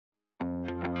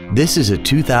This is a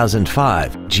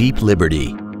 2005 Jeep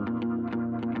Liberty.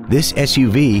 This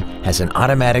SUV has an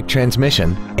automatic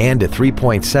transmission and a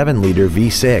 3.7-liter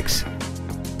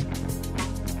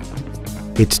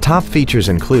V6. Its top features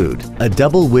include a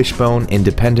double wishbone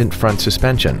independent front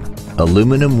suspension,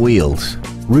 aluminum wheels,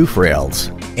 roof rails,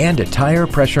 and a tire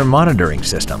pressure monitoring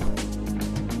system.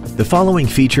 The following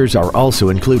features are also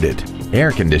included: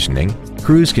 air conditioning,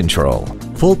 cruise control,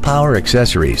 full power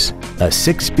accessories, a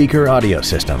 6-speaker audio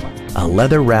system, a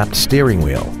leather-wrapped steering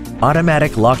wheel,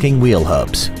 automatic locking wheel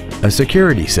hubs, a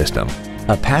security system,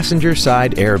 a passenger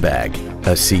side airbag,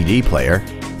 a CD player,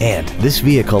 and this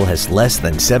vehicle has less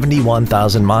than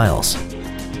 71,000 miles.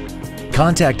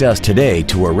 Contact us today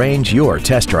to arrange your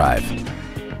test drive.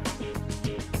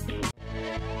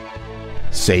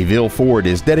 Sayville Ford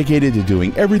is dedicated to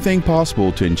doing everything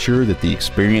possible to ensure that the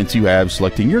experience you have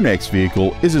selecting your next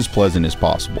vehicle is as pleasant as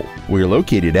possible. We are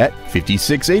located at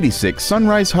 5686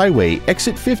 Sunrise Highway,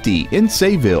 Exit 50 in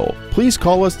Sayville. Please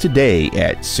call us today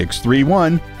at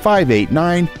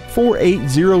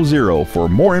 631-589-4800 for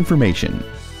more information.